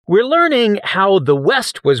We're learning how the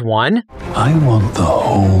West was won. I want the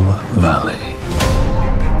whole valley.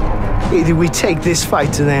 Either we take this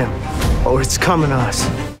fight to them, or it's coming to us.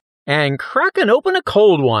 And cracking open a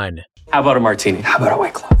cold one. How about a martini? How about a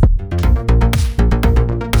White Claw?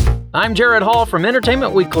 I'm Jared Hall from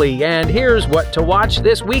Entertainment Weekly, and here's what to watch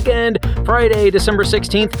this weekend, Friday, December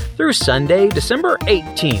 16th through Sunday, December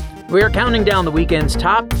 18th. We're counting down the weekend's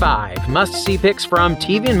top 5 must-see picks from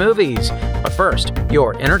TV and movies. But first,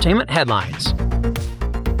 your entertainment headlines.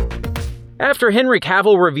 After Henry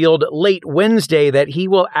Cavill revealed late Wednesday that he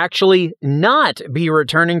will actually not be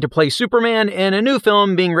returning to play Superman in a new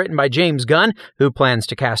film being written by James Gunn, who plans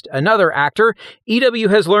to cast another actor, EW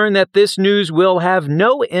has learned that this news will have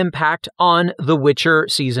no impact on The Witcher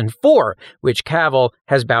Season 4, which Cavill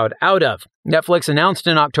has bowed out of. Netflix announced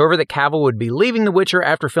in October that Cavill would be leaving The Witcher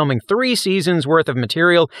after filming 3 seasons worth of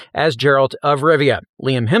material as Geralt of Rivia.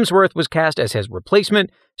 Liam Hemsworth was cast as his replacement,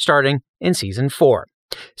 starting in Season 4.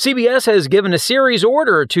 CBS has given a series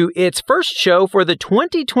order to its first show for the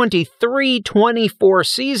 2023-24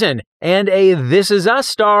 season, and a This Is Us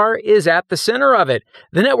star is at the center of it.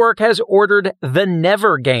 The network has ordered The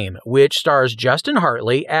Never Game, which stars Justin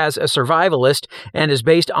Hartley as a survivalist and is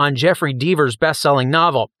based on Jeffrey Deaver's best-selling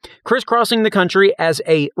novel. Crisscrossing the country as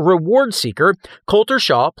a reward seeker, Coulter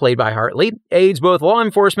Shaw, played by Hartley, aids both law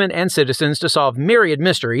enforcement and citizens to solve myriad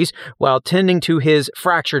mysteries while tending to his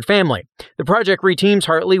fractured family. The project reteams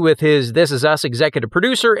Hartley with his This Is Us executive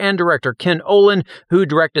producer and director Ken Olin, who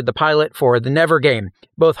directed the pilot for The Never Game.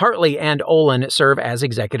 Both Hartley and Olin serve as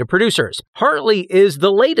executive producers. Hartley is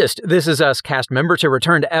the latest This Is Us cast member to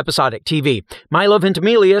return to episodic TV. Milo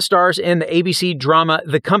Ventimiglia stars in the ABC drama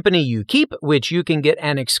The Company You Keep, which you can get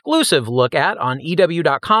an exclusive look at on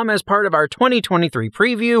EW.com as part of our 2023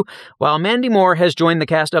 preview, while Mandy Moore has joined the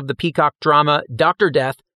cast of the Peacock drama Dr.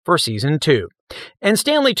 Death for Season 2. And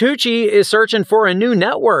Stanley Tucci is searching for a new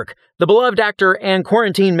network. The beloved actor and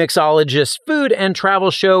quarantine mixologist's food and travel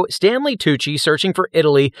show Stanley Tucci Searching for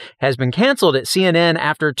Italy has been canceled at CNN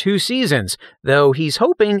after 2 seasons, though he's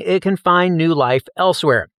hoping it can find new life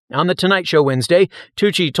elsewhere. On The Tonight Show Wednesday,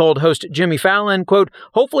 Tucci told host Jimmy Fallon, quote,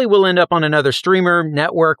 "Hopefully we'll end up on another streamer,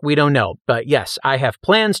 network, we don't know. But yes, I have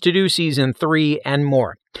plans to do season 3 and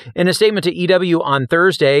more." In a statement to EW on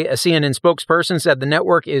Thursday, a CNN spokesperson said the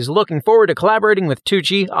network is looking forward to collaborating with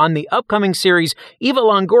Tucci on the upcoming series Eva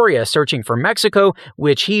Longoria Searching for Mexico,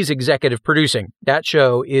 which he's executive producing. That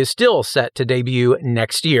show is still set to debut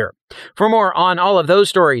next year. For more on all of those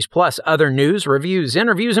stories, plus other news, reviews,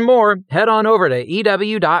 interviews, and more, head on over to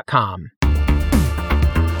EW.com.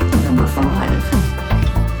 Number 5.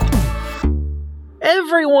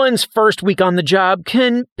 Everyone's first week on the job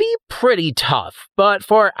can be pretty tough, but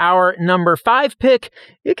for our number 5 pick,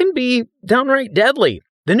 it can be downright deadly.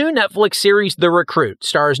 The new Netflix series The Recruit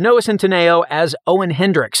stars Noah Centineo as Owen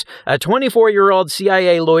Hendricks, a 24-year-old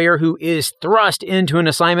CIA lawyer who is thrust into an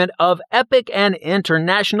assignment of epic and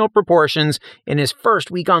international proportions in his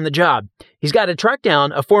first week on the job. He's got to track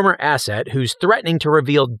down a former asset who's threatening to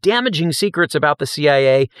reveal damaging secrets about the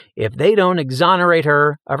CIA if they don't exonerate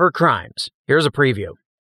her of her crimes. Here's a preview.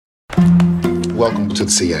 Welcome to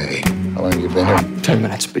the CIA. How long have you been here? 10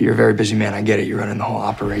 minutes, but you're a very busy man. I get it. You're running the whole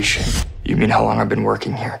operation. You mean how long I've been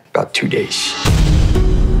working here? About 2 days.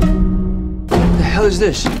 What the hell is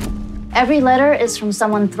this? Every letter is from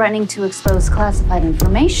someone threatening to expose classified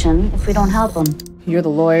information if we don't help them. You're the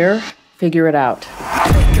lawyer. Figure it out.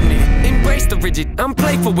 Embrace the rigid. I'm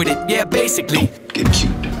playful with it. Yeah, basically. Don't get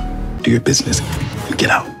cute. Do your business and get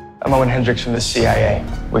out. I'm Owen Hendricks from the CIA.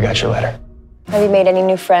 We got your letter. Have you made any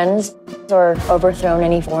new friends or overthrown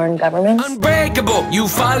any foreign governments? Unbreakable. You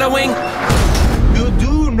following? You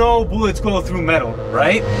do know bullets go through metal,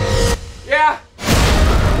 right? Yeah.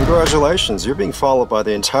 Congratulations, you're being followed by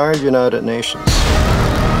the entire United Nations.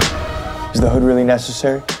 Is the hood really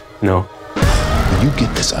necessary? No. You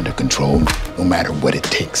get this under control, no matter what it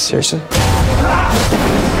takes. Seriously?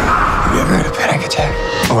 Have you ever had a panic attack?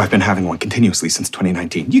 Oh, I've been having one continuously since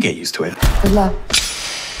 2019. You get used to it. Good luck.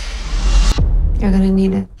 You're gonna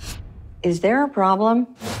need it. Is there a problem?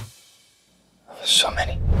 So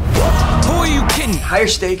many. Who are you kidding? Higher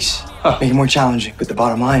stakes. Make it more challenging. But the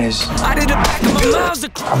bottom line is, I did the back of my mouth.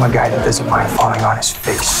 I'm a guy that doesn't mind falling on his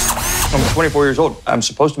face. I'm 24 years old. I'm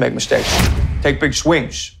supposed to make mistakes. Take big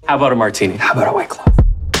swings. How about a martini? How about a White Claw?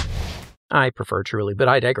 I prefer Truly, but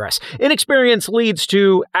I digress. Inexperience leads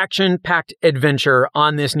to action-packed adventure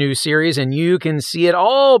on this new series, and you can see it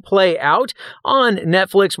all play out on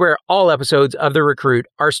Netflix, where all episodes of The Recruit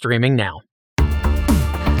are streaming now.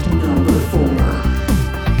 Number 4.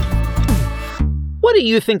 What do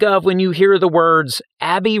you think of when you hear the words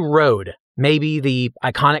Abbey Road? Maybe the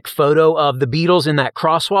iconic photo of the Beatles in that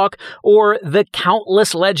crosswalk, or the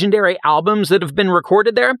countless legendary albums that have been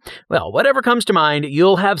recorded there? Well, whatever comes to mind,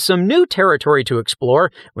 you'll have some new territory to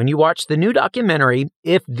explore when you watch the new documentary,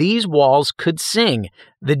 If These Walls Could Sing.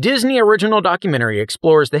 The Disney original documentary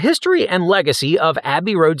explores the history and legacy of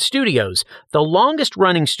Abbey Road Studios, the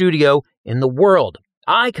longest-running studio in the world.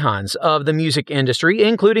 Icons of the music industry,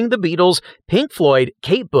 including the Beatles, Pink Floyd,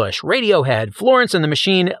 Kate Bush, Radiohead, Florence and the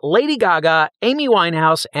Machine, Lady Gaga, Amy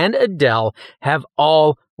Winehouse, and Adele, have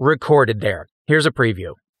all recorded there. Here's a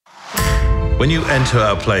preview. When you enter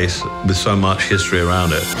a place with so much history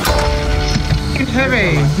around it, it's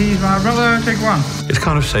heavy. He's my brother. Take one. It's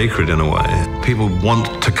kind of sacred in a way. People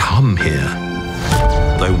want to come here.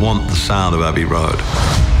 They want the sound of Abbey Road.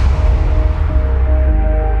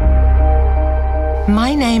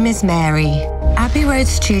 My name is Mary. Abbey Road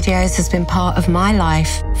Studios has been part of my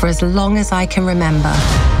life for as long as I can remember.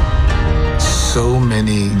 So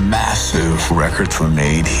many massive records were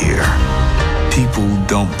made here. People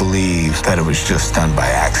don't believe that it was just done by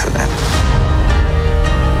accident.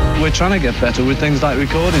 We're trying to get better with things like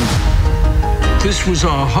recording. This was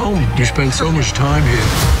our home. You spent so much time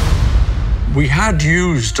here. We had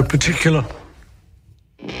used a particular...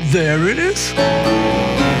 There it is.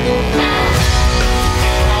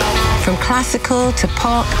 From classical to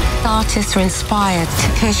pop, artists are inspired to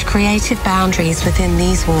push creative boundaries within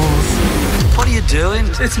these walls. What are you doing?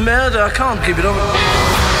 It's murder. I can't keep it up.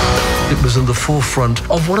 It was in the forefront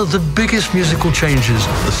of one of the biggest musical changes.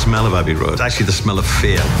 The smell of Abbey Road is actually the smell of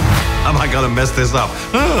fear. Am I going to mess this up?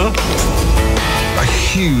 A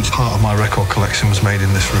huge part of my record collection was made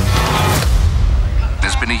in this room.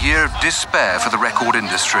 There's been a year of despair for the record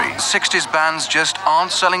industry. 60s bands just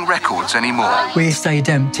aren't selling records anymore. We stayed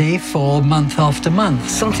empty for month after month.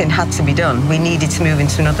 Something had to be done. We needed to move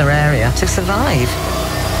into another area to survive.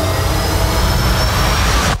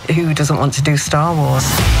 Who doesn't want to do Star Wars?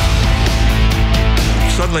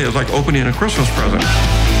 Suddenly, it was like opening a Christmas present.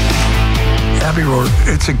 Abbey Road,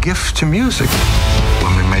 it's a gift to music.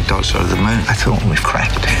 When we made Dark Side of the Moon, I thought we'd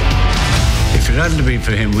cracked it. If it hadn't been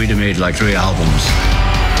for him, we'd have made like 3 albums.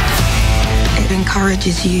 It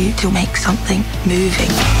encourages you to make something moving.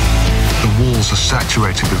 The walls are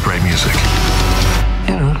saturated with great music.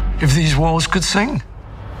 You know, if these walls could sing.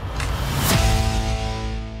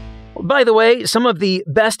 By the way, some of the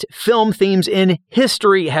best film themes in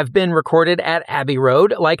history have been recorded at Abbey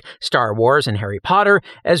Road, like Star Wars and Harry Potter,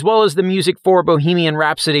 as well as the music for Bohemian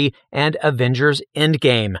Rhapsody and Avengers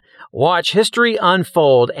Endgame. Watch history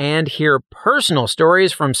unfold and hear personal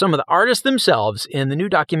stories from some of the artists themselves in the new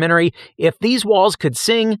documentary, If These Walls Could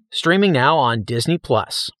Sing, streaming now on Disney+.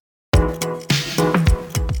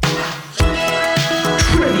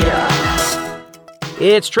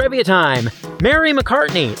 It's trivia time. Mary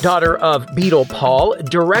McCartney, daughter of Beatle Paul,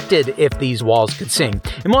 directed If These Walls Could Sing.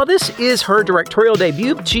 And while this is her directorial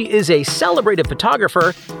debut, she is a celebrated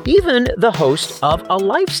photographer, even the host of a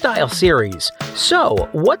lifestyle series. So,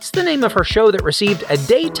 what's the name of her show that received a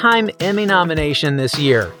Daytime Emmy nomination this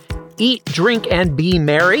year? Eat, Drink, and Be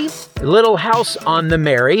Merry, Little House on the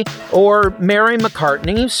Mary, or Mary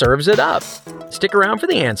McCartney Serves It Up? Stick around for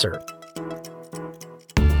the answer.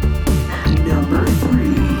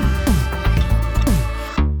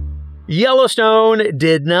 Yellowstone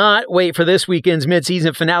did not wait for this weekend's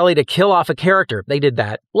mid-season finale to kill off a character. They did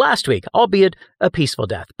that last week, albeit a peaceful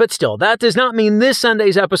death. But still, that does not mean this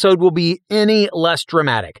Sunday's episode will be any less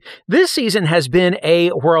dramatic. This season has been a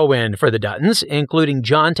whirlwind for the Duttons, including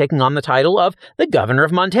John taking on the title of the governor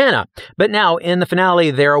of Montana. But now, in the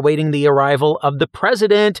finale, they're awaiting the arrival of the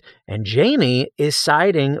president, and Jamie is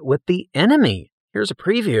siding with the enemy. Here's a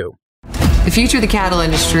preview. The future of the cattle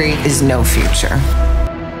industry is no future.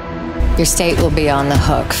 Your state will be on the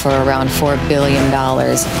hook for around $4 billion.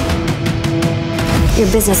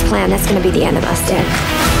 Your business plan, that's going to be the end of us, Dad.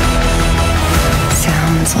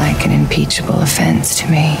 Sounds like an impeachable offense to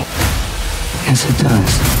me. Yes, it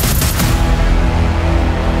does.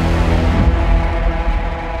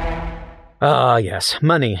 Yes,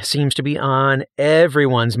 money seems to be on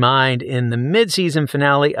everyone's mind in the mid-season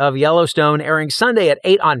finale of Yellowstone, airing Sunday at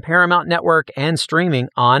 8 on Paramount Network and streaming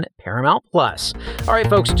on Paramount+. All right,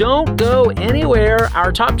 folks, don't go anywhere.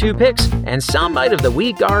 Our top 2 picks and soundbite of the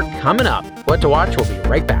week are coming up. What to watch, we'll be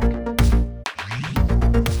right back.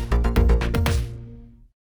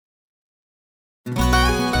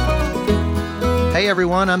 Hey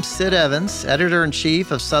everyone, I'm Sid Evans,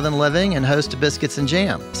 editor-in-chief of Southern Living and host of Biscuits and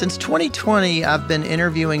Jam. Since 2020, I've been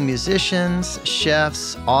interviewing musicians,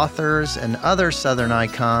 chefs, authors, and other Southern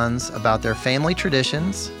icons about their family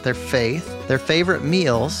traditions, their faith, their favorite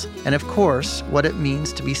meals, and of course, what it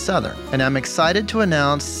means to be Southern. And I'm excited to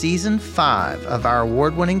announce Season 5 of our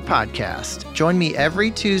award-winning podcast. Join me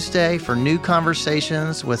every Tuesday for new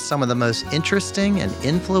conversations with some of the most interesting and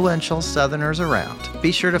influential Southerners around.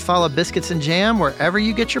 Be sure to follow Biscuits and Jam wherever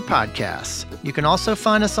you get your podcasts. You can also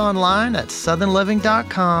find us online at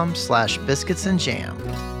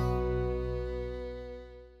southernliving.com/biscuitsandjam.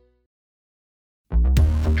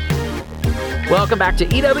 Welcome back to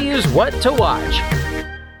EW's What to Watch.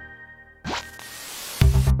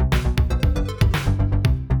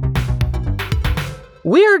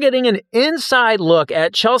 We are getting an inside look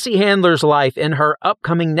at Chelsea Handler's life in her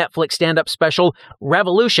upcoming Netflix stand-up special,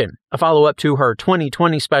 Revolution. A follow-up to her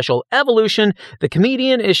 2020 special, Evolution, the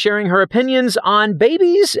comedian is sharing her opinions on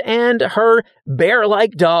babies and her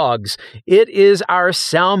bear-like dogs. It is our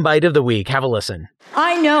soundbite of the week. Have a listen.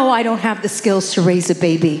 I know I don't have the skills to raise a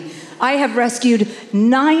baby. I have rescued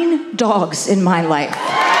 9 dogs in my life.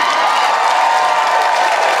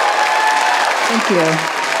 Thank you.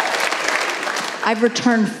 I've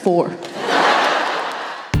returned 4.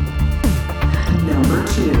 Number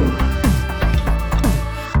 2.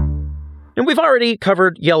 And we've already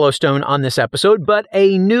covered Yellowstone on this episode, but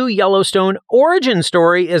a new Yellowstone origin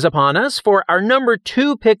story is upon us for our number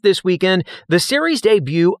 2 pick this weekend, the series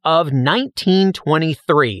debut of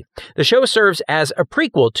 1923. The show serves as a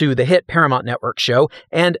prequel to the hit Paramount Network show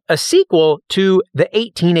and a sequel to the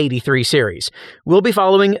 1883 series. We'll be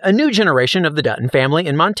following a new generation of the Dutton family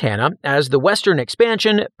in Montana as the Western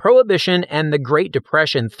expansion, Prohibition, and the Great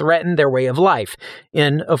Depression threaten their way of life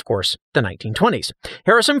in, of course, the 1920s.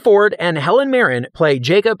 Harrison Ford and Helen Mirren play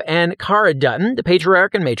Jacob and Cara Dutton, the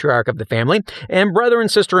patriarch and matriarch of the family, and brother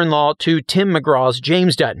and sister-in-law to Tim McGraw's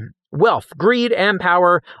James Dutton. Wealth, greed, and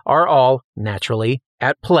power are all naturally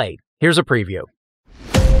at play. Here's a preview.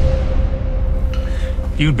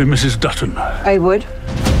 You'd be Mrs. Dutton. I would.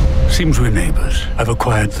 Seems we're neighbors. I've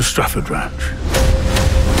acquired the Strafford Ranch.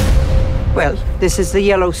 Well, this is the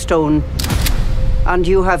Yellowstone, and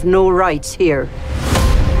you have no rights here.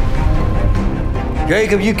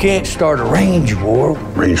 Jacob, you can't start a range war.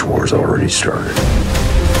 Range war's already started.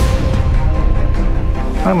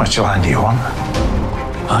 How much land do you want?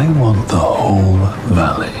 I want the whole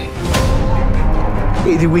valley.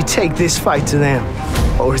 Either we take this fight to them,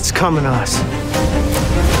 or it's coming to us.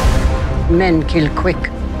 Men kill quick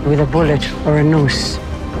with a bullet or a noose,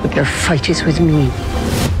 but their fight is with me,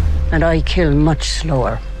 and I kill much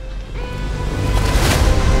slower.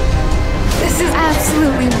 This is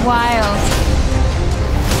absolutely wild.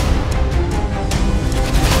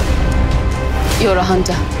 You're a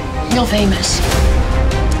hunter. You're famous.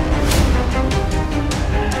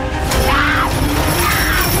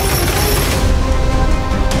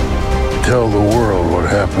 Tell the world what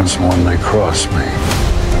happens when they cross me.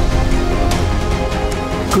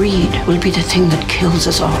 Greed will be the thing that kills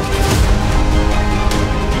us all.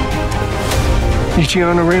 Is she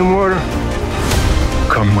on the rainwater?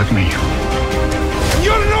 Come with me.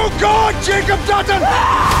 You're no god, Jacob Dutton!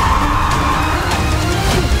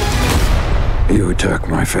 You attack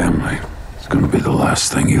my family, it's gonna be the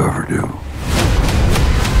last thing you ever do.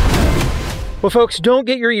 Well, folks, don't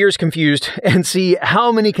get your ears confused and see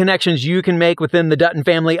how many connections you can make within the Dutton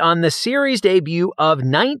family on the series debut of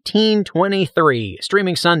 1923,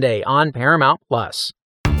 streaming Sunday on Paramount+.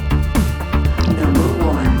 Number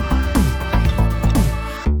 1.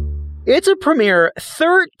 It's a premiere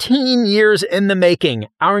 13 years in the making.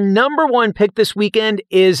 Our number 1 pick this weekend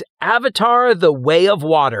is Avatar: The Way of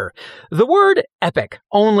Water. The word epic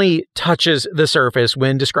only touches the surface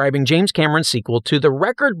when describing James Cameron's sequel to the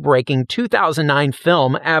record-breaking 2009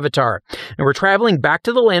 film Avatar. And we're traveling back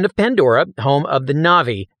to the land of Pandora, home of the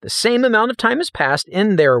Na'vi. The same amount of time has passed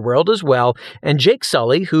in their world as well, and Jake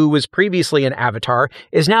Sully, who was previously an Avatar,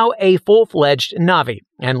 is now a full-fledged Na'vi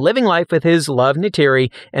and living life with his love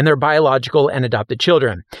Neytiri and their biological and adopted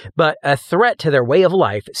children. But a threat to their way of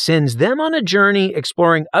life sends them on a journey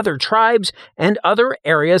exploring other tribes and other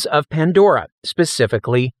areas of Pandora,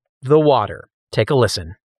 specifically the water. Take a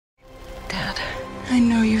listen. Dad, I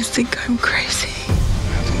know you think I'm crazy. I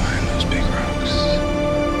have to lie in those big rocks.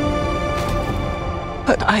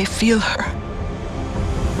 But I feel her.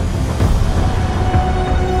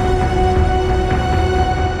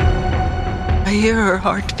 I hear her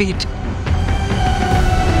heartbeat.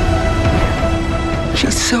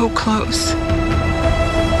 She's so close.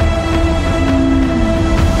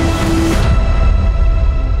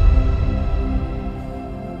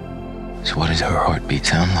 So what does her heartbeat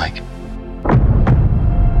sound like?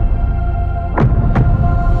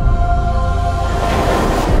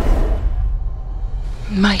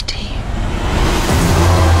 Mighty.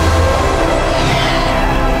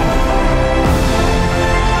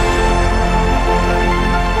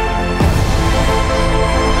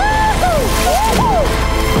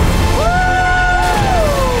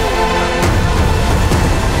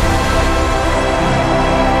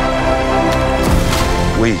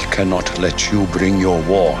 cannot let you bring your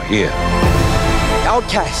war here.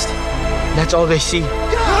 Outcast. That's all they see.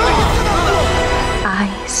 I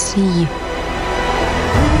see you.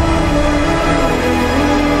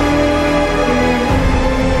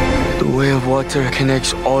 The way of water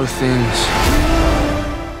connects all things.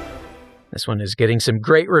 This one is getting some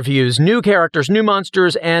great reviews, new characters, new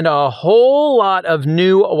monsters, and a whole lot of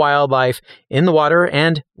new wildlife in the water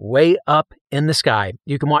and way up in the sky.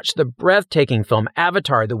 You can watch the breathtaking film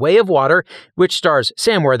Avatar: The Way of Water, which stars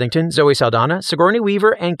Sam Worthington, Zoe Saldana, Sigourney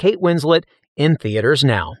Weaver, and Kate Winslet in theaters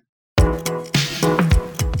now.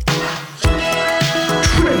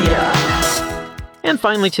 And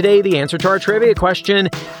finally today, the answer to our trivia question.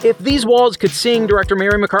 If These Walls Could Sing, director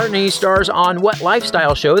Mary McCartney stars on what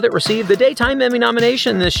lifestyle show that received the Daytime Emmy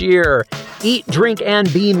nomination this year? Eat, Drink,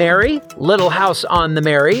 and Be Merry, Little House on the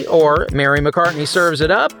Mary, or Mary McCartney Serves It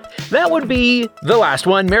Up? That would be the last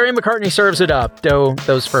one. Mary McCartney Serves It Up, though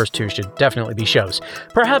those first two should definitely be shows.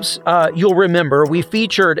 Perhaps you'll remember we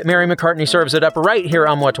featured Mary McCartney Serves It Up right here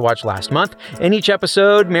on What to Watch last month. In each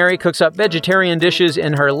episode, Mary cooks up vegetarian dishes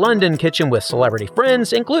in her London kitchen with celebrity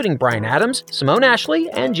friends, including Bryan Adams, Simone Ashley,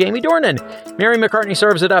 and Jamie Dornan. Mary McCartney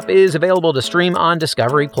Serves It Up is available to stream on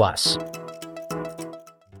Discovery+.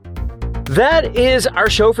 That is our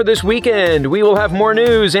show for this weekend. We will have more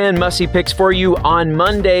news and must-see picks for you on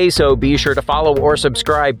Monday, so be sure to follow or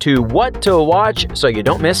subscribe to What to Watch so you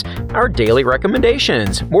don't miss our daily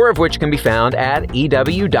recommendations, more of which can be found at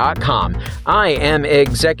EW.com. I am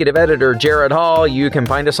Executive Editor Jared Hall. You can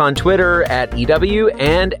find us on Twitter at EW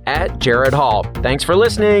and at Jared Hall. Thanks for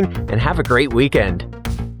listening, and have a great weekend.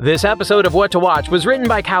 This episode of What to Watch was written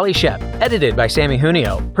by Callie Shep, edited by Sammy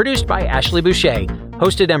Junio, produced by Ashley Boucher,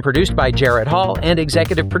 hosted and produced by Jared Hall, and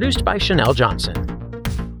executive produced by Chanel Johnson.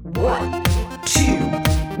 What to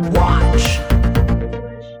Watch.